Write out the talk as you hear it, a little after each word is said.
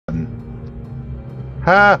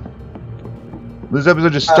Ha! This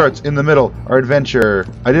episode just starts in the middle. Our adventure.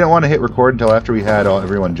 I didn't want to hit record until after we had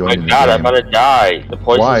everyone join. Oh my god, I'm about to die. The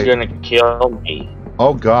poison's gonna kill me.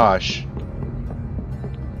 Oh gosh.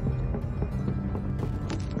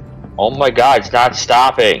 Oh my god, it's not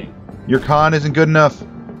stopping. Your con isn't good enough.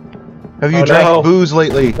 Have you drank booze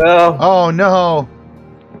lately? No. Oh no.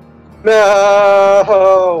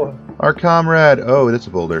 No. Our comrade. Oh, that's a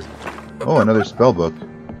boulder. Oh, another spell book.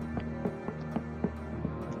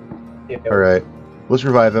 Yeah. Alright. Let's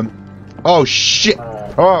revive him. Oh shit!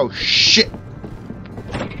 Oh shit! Boy,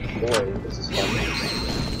 this is fun.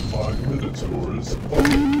 5 minutes, Doris.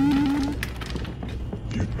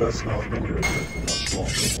 You'd best not look at it for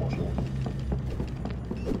much longer,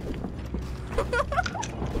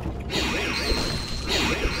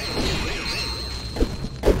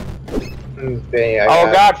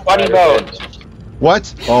 Oh god, funny bones!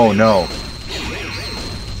 What? Oh no.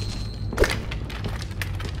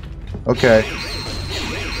 Okay.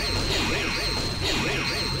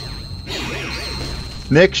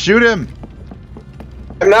 Nick, shoot him!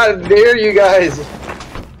 I'm not near you guys.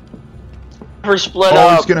 We're split Oh,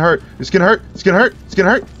 up. it's gonna hurt. It's gonna hurt. It's gonna hurt. It's gonna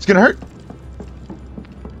hurt. It's gonna hurt.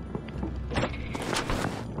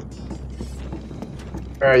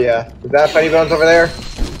 Oh yeah. Is that Funny Bones over there?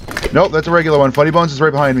 Nope, that's a regular one. Funny Bones is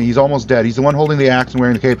right behind me. He's almost dead. He's the one holding the axe and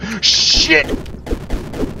wearing the cape. Shit!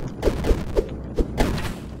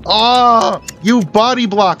 Ah! You body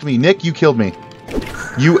blocked me. Nick, you killed me.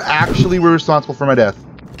 You actually were responsible for my death.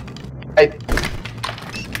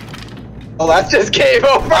 Oh, that's just game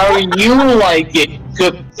over. How do you like it,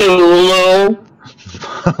 Cthulhu?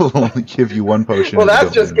 I'll only give you one potion. Well,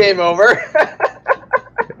 that's just game over.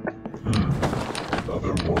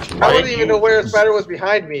 I wouldn't even know where a spider was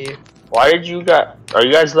behind me. Why did you guys... Are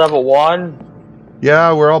you guys level 1?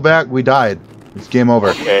 Yeah, we're all back. We died. It's game over.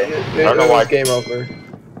 Okay. I don't know why. Game over.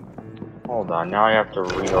 Hold on, now I have to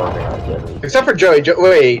reorganize everything. Except for Joey.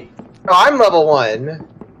 Wait. No, I'm level 1.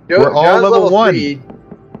 We're all John's level 1. 3.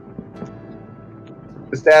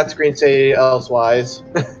 The stats screen say elsewise.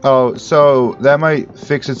 Oh, so that might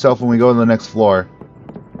fix itself when we go to the next floor.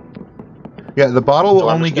 Yeah, the bottle will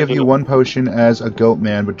only give you 1 potion as a goat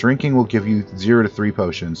man, but drinking will give you 0 to 3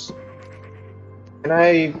 potions. And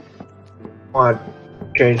I want to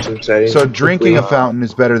change some settings. So drinking a fountain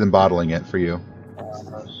is better than bottling it for you.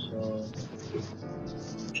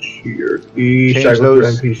 Change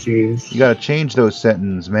those NPCs. You gotta change those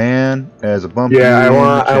settings, man. As a bump. Yeah,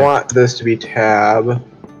 I want this to be tab.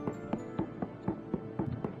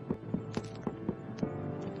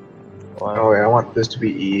 Oh wait, I want this to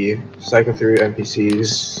be E. Cycle through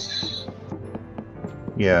NPCs.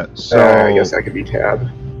 Yeah, so I guess that could be tab.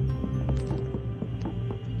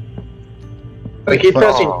 But I keep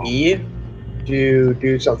pressing E to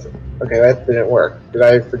do something. Okay, that didn't work. Did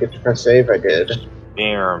I forget to press save? I did.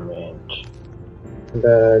 Experiment. And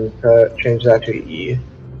then change that to E.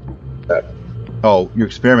 Oh, you're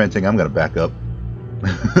experimenting. I'm gonna back up.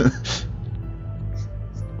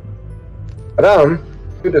 But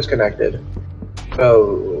who disconnected?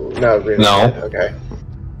 Oh no, Ruby. No. Did. Okay.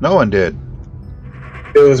 No one did.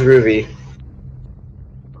 It was Ruby.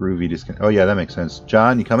 Groovy disconnect. Oh yeah, that makes sense.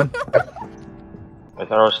 John, you coming? I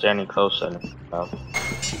thought I was standing close enough.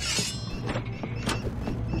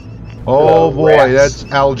 Oh boy, that's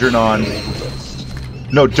Algernon.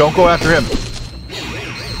 No, don't go after him.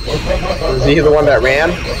 Was he the one that ran?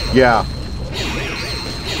 Yeah.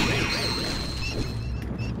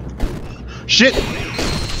 Shit!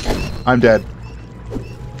 I'm dead.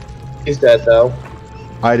 He's dead though.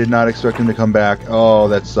 I did not expect him to come back. Oh,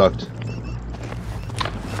 that sucked.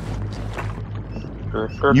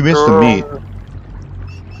 You missed the meat.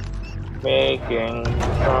 Making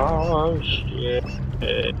shit.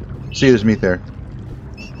 See, there's meat there.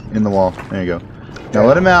 In the wall. There you go. Now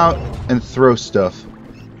let him out and throw stuff.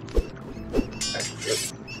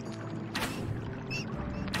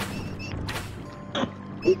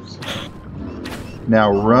 Oops.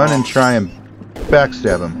 Now run and try and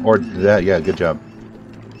backstab him. Or that, yeah, good job.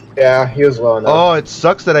 Yeah, he was low enough. Oh, it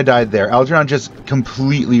sucks that I died there. Algernon just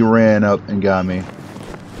completely ran up and got me.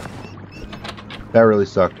 That really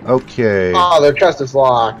sucked. Okay. Oh, their chest is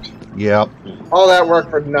locked. Yep. All that work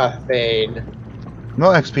for nothing. No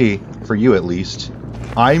XP, for you at least.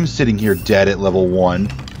 I'm sitting here dead at level 1.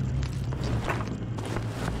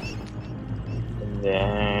 And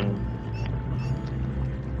then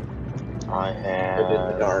I have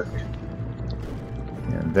In the dark.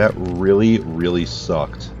 Yeah, that really, really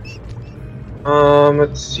sucked.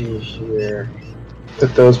 Let's see here.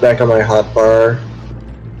 Put those back on my hotbar.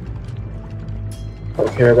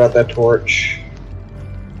 Don't care about that torch.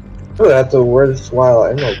 Oh, that's a worthwhile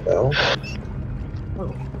emerald, though.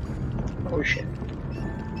 Oh shit.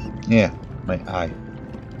 Yeah, my eye.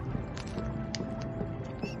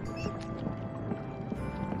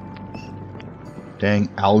 Dang,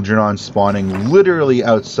 Algernon spawning literally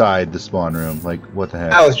outside the spawn room. Like, what the heck?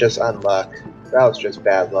 That was just unluck. That was just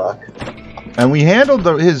bad luck. And we handled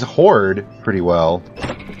his horde pretty well.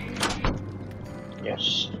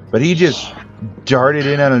 Yes. But he just darted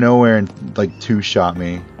in out of nowhere and, like, two-shot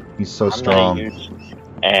me. He's so strong. I'm gonna use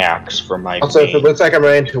axe for my Also, if it main. looks like I'm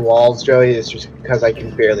running into walls, Joey, it's just because I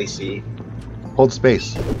can barely see. Hold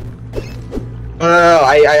space. No,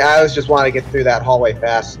 I was just want to get through that hallway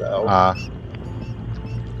fast, though.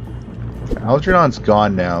 Algernon's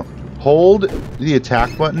gone now. Hold the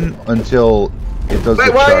attack button until it does Wait,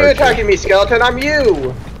 the why charge. are you attacking me, skeleton? I'm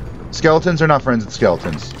you! Skeletons are not friends with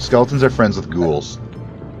skeletons. Skeletons are friends with ghouls.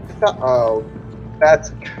 Oh,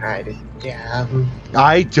 that's kind of dumb.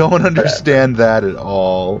 I don't understand that at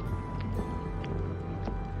all.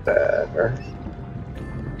 Whatever.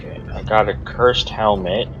 Okay, I got a cursed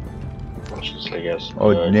helmet, which is, I guess.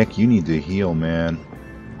 Oh, good. Nick, you need to heal, man.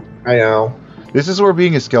 I know. This is where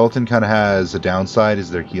being a skeleton kind of has a downside, is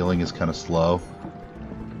their healing is kind of slow.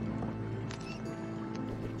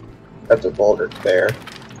 That's a boulder there.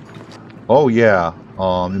 Oh yeah,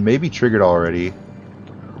 it may be triggered already.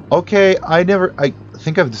 Okay, I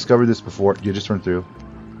think I've discovered this before. You just run through.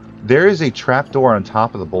 There is a trapdoor on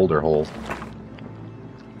top of the boulder hole.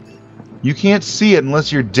 You can't see it unless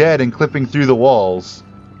you're dead and clipping through the walls.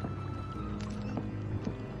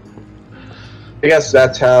 I guess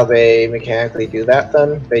that's how they mechanically do that,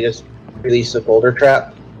 then? They just release a boulder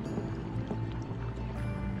trap?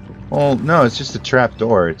 Well, no, it's just a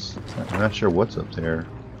trapdoor. I'm not sure what's up there.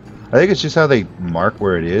 I think it's just how they mark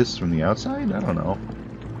where it is from the outside. I don't know.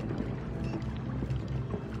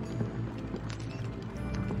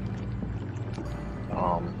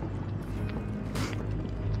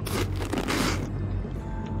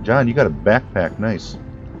 John, you got a backpack. Nice.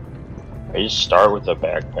 I just start with a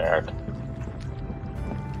backpack.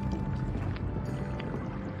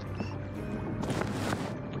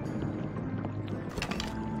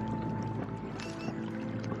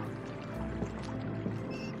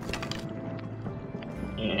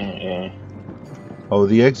 Oh,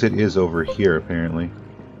 the exit is over here, apparently.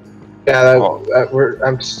 Yeah,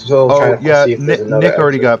 I'm still trying to see if there's another Nick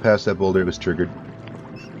already exit. got past that boulder. It was triggered.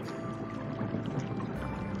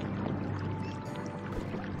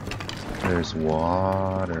 There's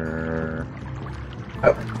water.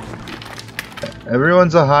 Oh.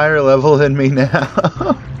 Everyone's a higher level than me now.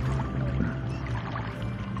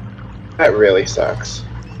 That really sucks.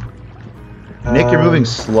 Nick, you're moving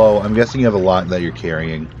slow. I'm guessing you have a lot that you're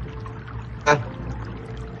carrying.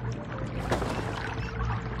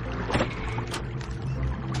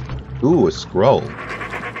 Ooh, a scroll.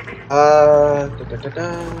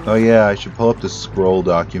 Oh yeah, I should pull up the scroll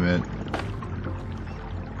document.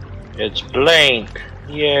 It's blank.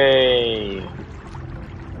 Yay.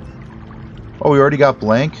 Oh, we already got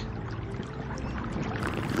blank?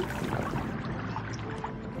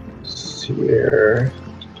 Here.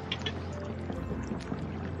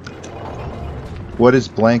 What is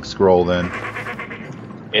blank scroll then?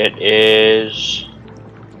 It is.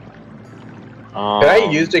 Can I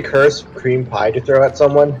use the cursed cream pie to throw at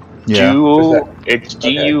someone? Yeah. It's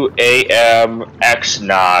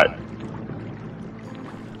DUAMX0.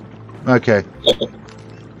 Okay.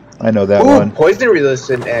 I know that Ooh, one. poison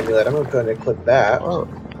resistant amulet. I'm going to click that. Oh.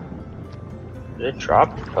 Did it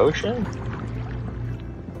drop the potion?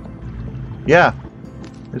 Yeah.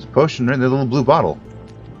 There's a potion right in the little blue bottle.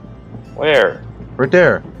 Where? Right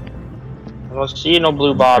there. I don't see no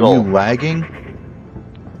blue Are bottle. you lagging?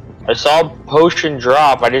 I saw potion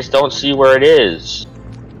drop. I just don't see where it is.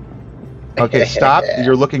 Okay, stop.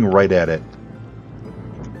 You're looking right at it.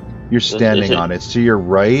 You're standing on it. It's to your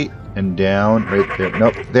right and down. Right there.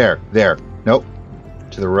 Nope. There. Nope.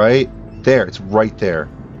 To the right. There. It's right there.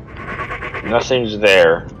 Nothing's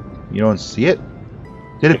there. You don't see it?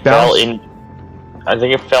 Did it fell bounce? in. I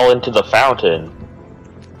think it fell into the fountain.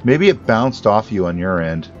 Maybe it bounced off you on your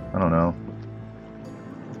end. I don't know.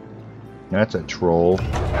 That's a troll.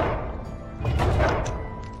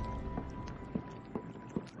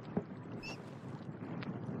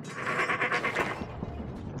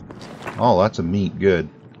 Oh, lots of meat. Good.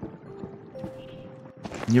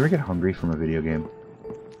 You ever get hungry from a video game?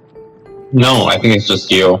 No, I think it's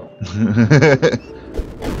just you.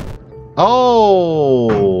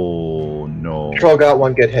 Oh no! Troll got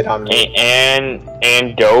one good hit on me. And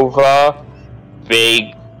Andova,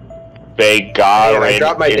 they got Man, I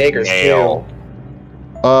dropped my daggers nail.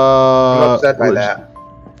 I'm upset by what- that.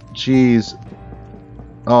 Jeez.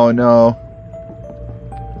 Oh no.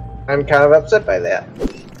 I'm kind of upset by that.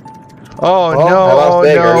 Oh I no, lost oh no,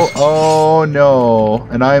 beggars. oh no.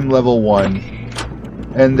 And I'm level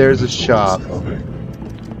 1. And there's a shop.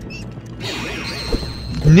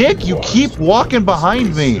 Nick, you keep walking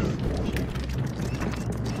behind me. You're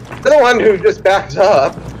the one who just backs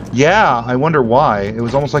up. Yeah, I wonder why. It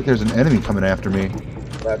was almost like there's an enemy coming after me.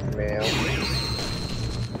 That's mail.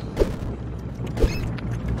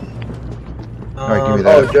 Alright, give me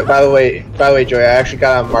that. Oh, by the way, Joey, I actually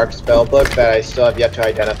got a marked spell book that I still have yet to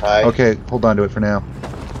identify. Okay, hold on to it for now.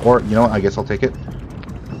 Or, you know what, I guess I'll take it.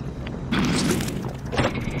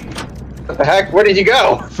 What the heck? Where did you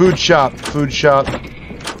go? Food shop, food shop.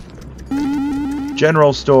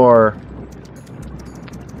 General store.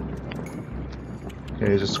 Okay,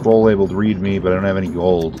 there's a scroll labeled read me, but I don't have any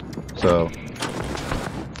gold. So,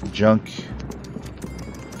 junk.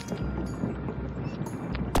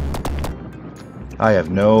 I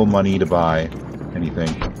have no money to buy anything.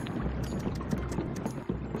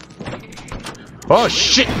 Oh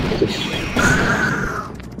shit!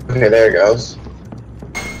 Okay, there it goes.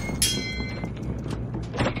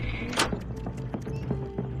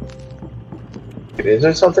 Is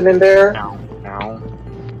there something in there? No.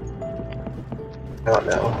 I don't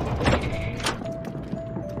know.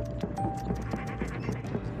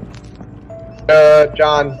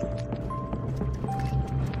 John.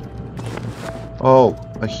 Oh,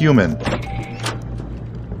 a human.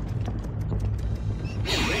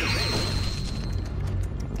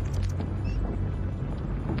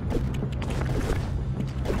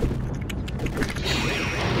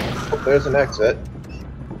 Oh, there's an exit.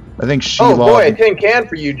 I think she Oh boy, a logged. tin can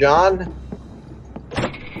for you, John.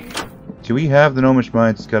 Do we have the Gnomish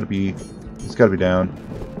Mines? It's gotta be down.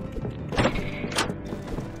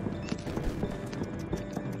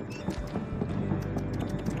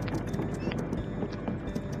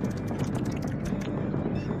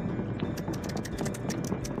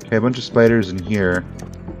 Okay, a bunch of spiders in here.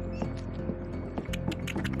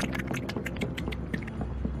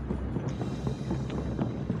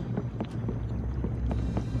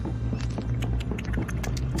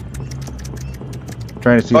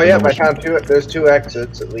 Trying to see. Oh if the yeah, I Gnomish- found two. There's 2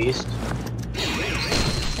 exits at least.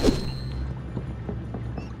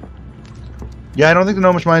 Yeah, I don't think the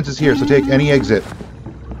Gnomish Mines is here, so take any exit.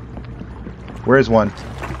 Where is one?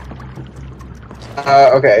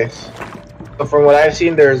 Okay. So from what I've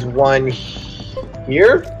seen, there's one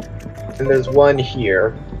here, and there's one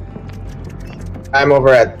here. I'm over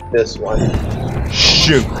at this one.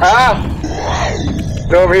 Shoot! Ah!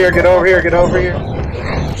 Get over here! Get over here! Get over here!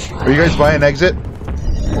 Are you guys buying an exit?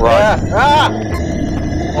 Ah! Ah!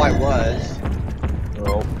 Oh, I was.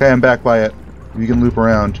 Okay, I'm back by it. You can loop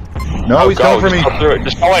around. No, Oh, he's coming for me. Go through it.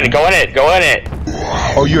 Just go in it. Go in it. Go in it.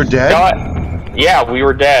 Oh, you're dead? Yeah, we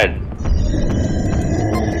were dead.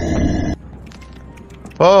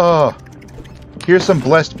 Oh, here's some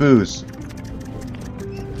blessed booze.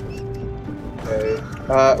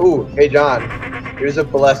 Okay. Ooh, hey John. Here's a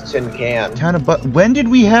blessed tin can. When did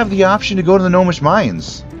we have the option to go to the Gnomish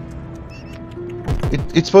Mines?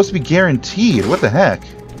 It's supposed to be guaranteed. What the heck?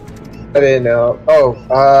 I didn't know.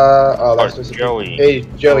 Oh, that's just Joey. Hey,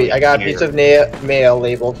 Joey, I got a Here. piece of mail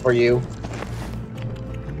labeled for you.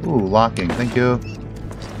 Ooh, locking. Thank you.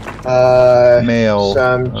 Mail.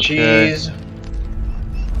 Some Okay. cheese.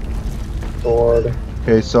 Sword.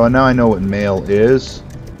 Okay, so now I know what mail is.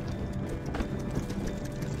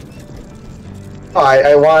 Oh,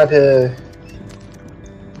 I want to.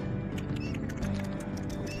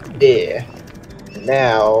 Yeah.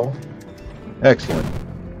 Now. Excellent.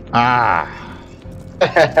 Ah,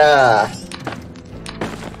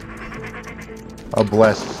 a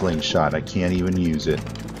blessed slingshot. I can't even use it.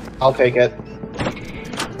 I'll take it.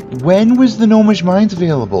 When was the Gnomish Mines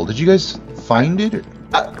available? Did you guys find it?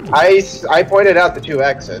 I pointed out the 2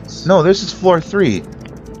 exits. No, this is floor 3.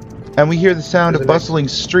 And we hear the sound There's of an bustling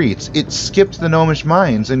streets. It skipped the Gnomish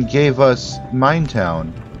Mines and gave us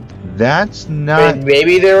Minetown. That's not...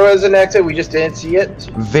 Maybe there was an exit, we just didn't see it.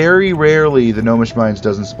 Very rarely the Gnomish Mines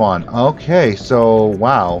doesn't spawn. Okay, so,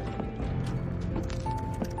 wow.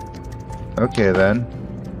 Okay, then.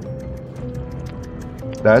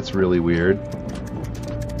 That's really weird.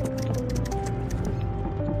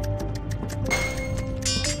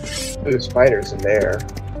 There's spiders in there.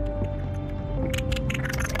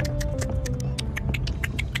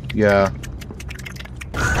 Yeah.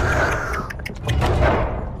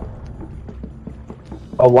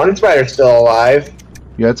 Oh, one spider's still alive.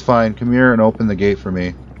 Yeah, it's fine. Come here and open the gate for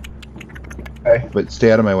me. Okay. But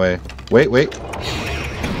stay out of my way. Wait, wait.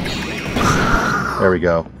 There we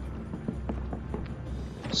go.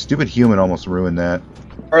 Stupid human almost ruined that.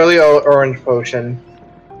 Early orange potion.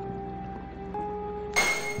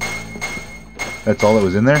 That's all that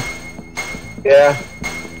was in there? Yeah.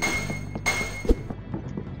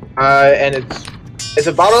 And it's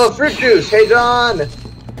a bottle of fruit juice. Hey, John.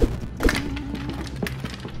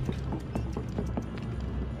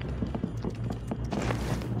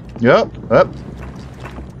 Yep, up.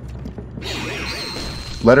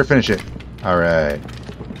 Let her finish it. Alright.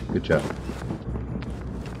 Good job.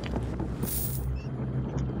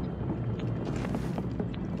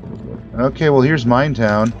 Okay, well here's Mine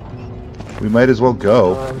Town. We might as well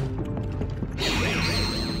go.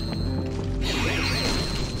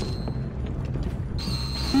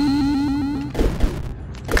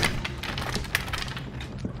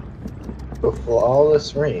 The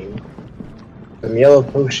flawless ring. Some yellow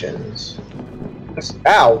potions.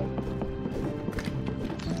 Ow!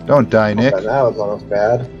 Don't die, Nick. That was almost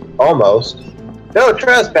bad. Almost. No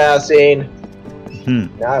trespassing!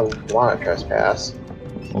 Now I want to trespass.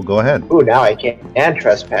 Well, go ahead. Ooh, now I can't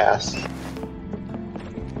trespass.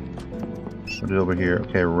 Put it over here.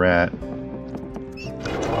 Okay, rat.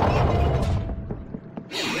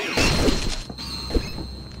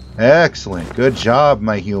 Excellent. Good job,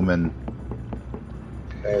 my human.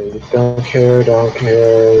 Okay, don't care, don't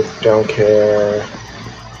care, don't care.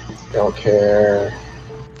 Don't care.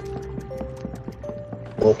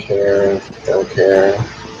 Don't care, don't care.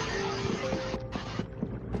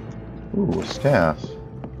 Ooh, a staff.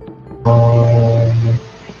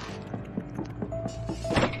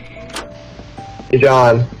 Hey,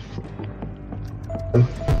 John.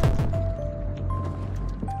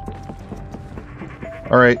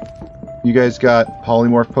 Alright. You guys got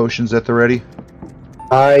polymorph potions at the ready?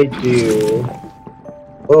 I do.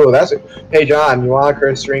 Oh, that's a... Hey, John, you want a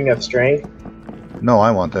cursed ring of strength? No,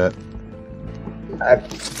 I want that.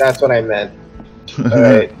 That's what I meant.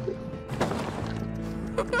 Alright.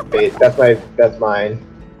 Wait, that's mine.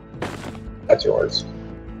 That's yours.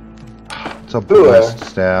 It's a blessed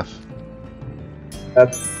staff.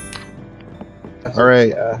 That's Alright.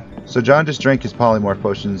 Yeah. So John just drank his polymorph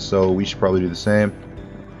potions, so we should probably do the same.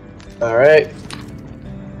 Alright.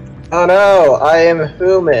 Oh no, I am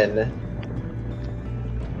human.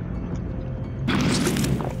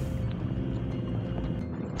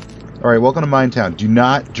 Alright, welcome to Mine Town. Do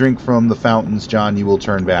not drink from the fountains, John. You will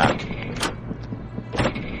turn back.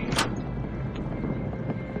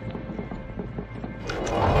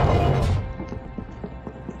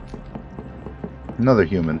 Another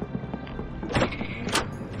human.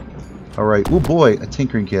 Alright. Oh boy, a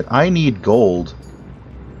tinkering kit. I need gold.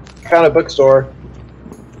 Found a bookstore.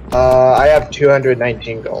 I have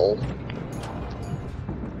 219 gold.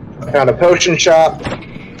 Found a potion shop.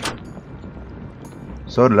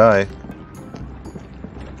 So did I.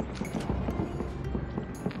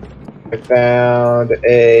 I found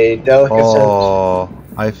a delicacy. Oh,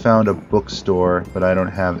 I found a bookstore, but I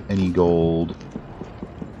don't have any gold.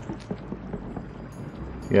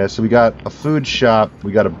 Yeah, so we got a food shop,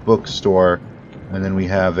 we got a bookstore, and then we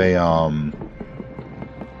have a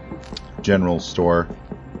general store.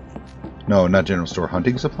 No, not general store,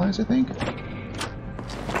 hunting supplies, I think?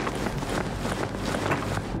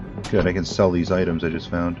 Good, I can sell these items I just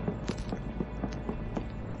found.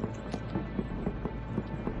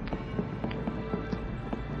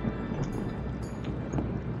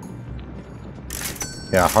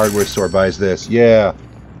 Yeah, hardware store buys this. Yeah.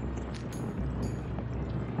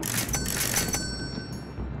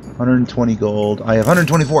 120 gold. I have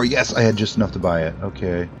 124. Yes, I had just enough to buy it.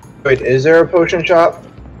 Okay. Wait, is there a potion shop?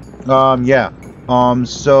 Yeah.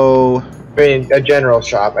 So... I mean, a general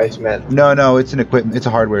shop, I meant. No, it's an equipment. It's a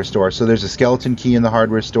hardware store. So there's a skeleton key in the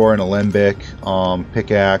hardware store and a limbic,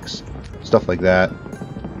 pickaxe, stuff like that.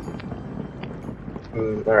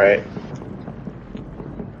 Alright.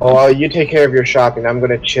 Well, while you take care of your shopping, I'm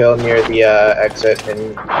gonna chill near the exit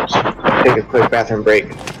and take a quick bathroom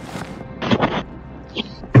break.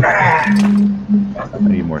 I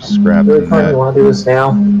need more scrap than You that. want to do this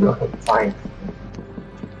now? Okay, fine.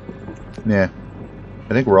 Yeah.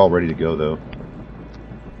 I think we're all ready to go, though.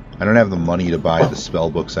 I don't have the money to buy the spell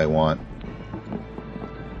books I want.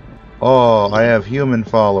 Oh, I have human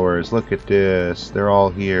followers. Look at this. They're all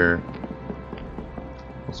here.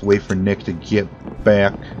 Let's wait for Nick to get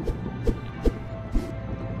back.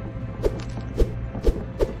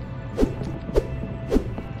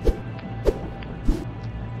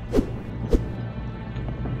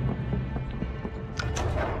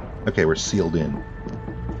 Okay, we're sealed in.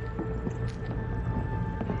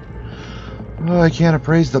 Oh, I can't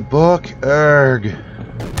appraise the book. Erg.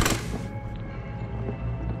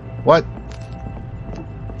 What?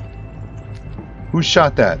 Who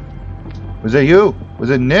shot that? Was that you? Was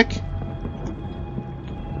it Nick?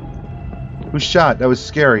 Who shot? That was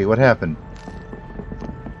scary. What happened?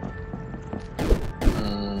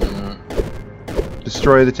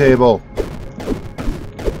 Destroy the table.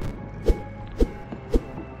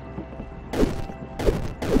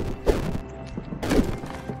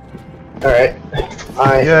 Alright.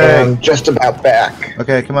 I Yay. am just about back.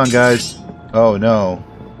 Okay, come on, guys. Oh, no.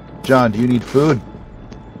 John, do you need food?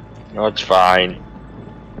 No, it's fine.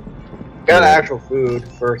 Got actual food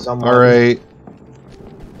for someone. Alright.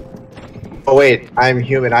 Oh wait, I'm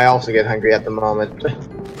human. I also get hungry at the moment.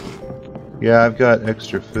 Yeah, I've got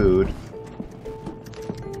extra food.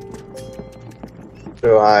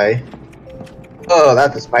 Do I? Oh,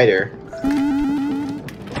 that's a spider.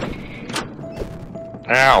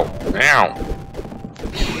 Ow! Ow!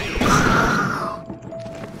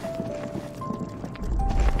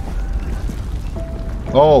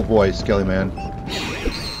 Oh boy, Skelly Man.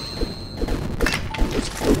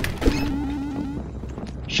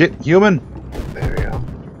 Shit, human! There we go.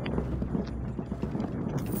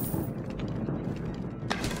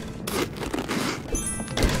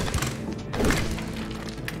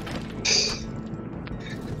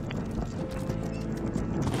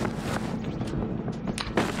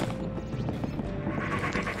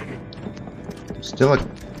 Still a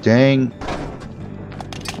dang.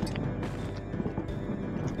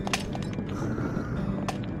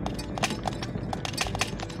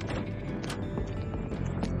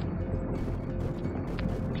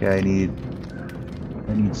 Okay, I need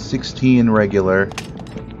 16 regular.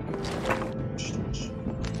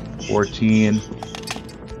 14.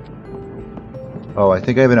 Oh, I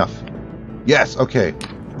think I have enough. Yes, okay.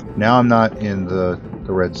 Now I'm not in the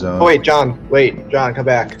red zone. Oh wait, John. Wait, John, come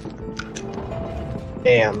back.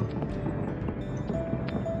 Damn.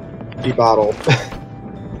 Bottle.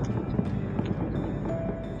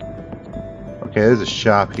 Okay, there's a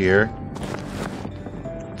shop here.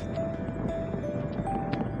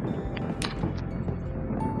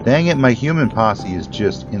 Dang it, my human posse is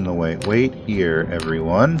just in the way. Wait here,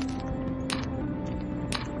 everyone.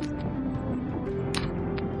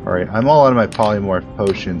 Alright, I'm all out of my polymorph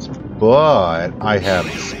potions, but I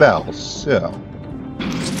have spells, so...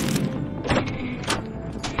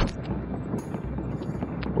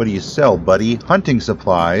 What do you sell, buddy? Hunting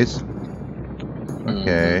supplies.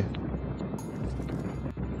 Okay.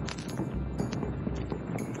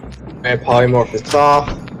 I polymorph this off.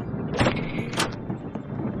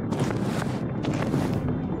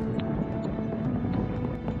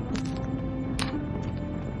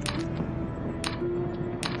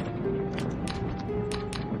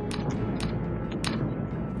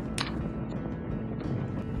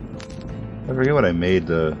 I forget what I made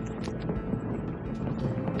the...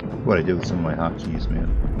 What I did with some of my hotkeys, man.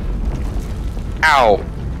 Ow!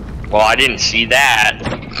 Well, I didn't see that.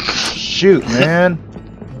 Shoot, man!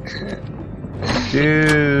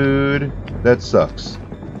 Dude, that sucks.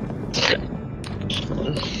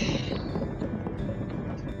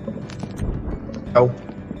 Oh.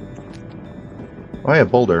 Oh, yeah,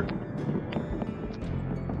 boulder.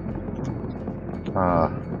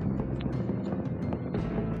 Ah.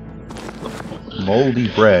 Moldy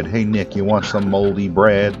bread. Hey, Nick, you want some moldy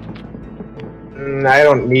bread? I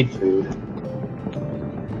don't need food.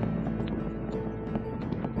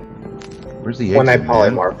 Where's the When I exit,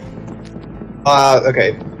 man? polymorph.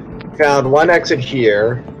 Okay. Found one exit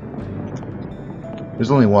here.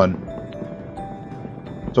 There's only one.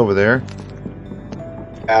 It's over there.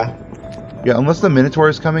 Yeah. Yeah, unless the Minotaur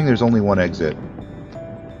is coming, there's only one exit.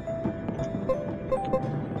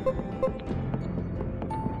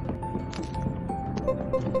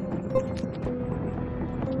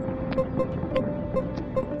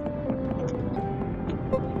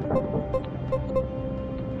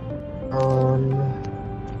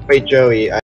 Wait, Joey.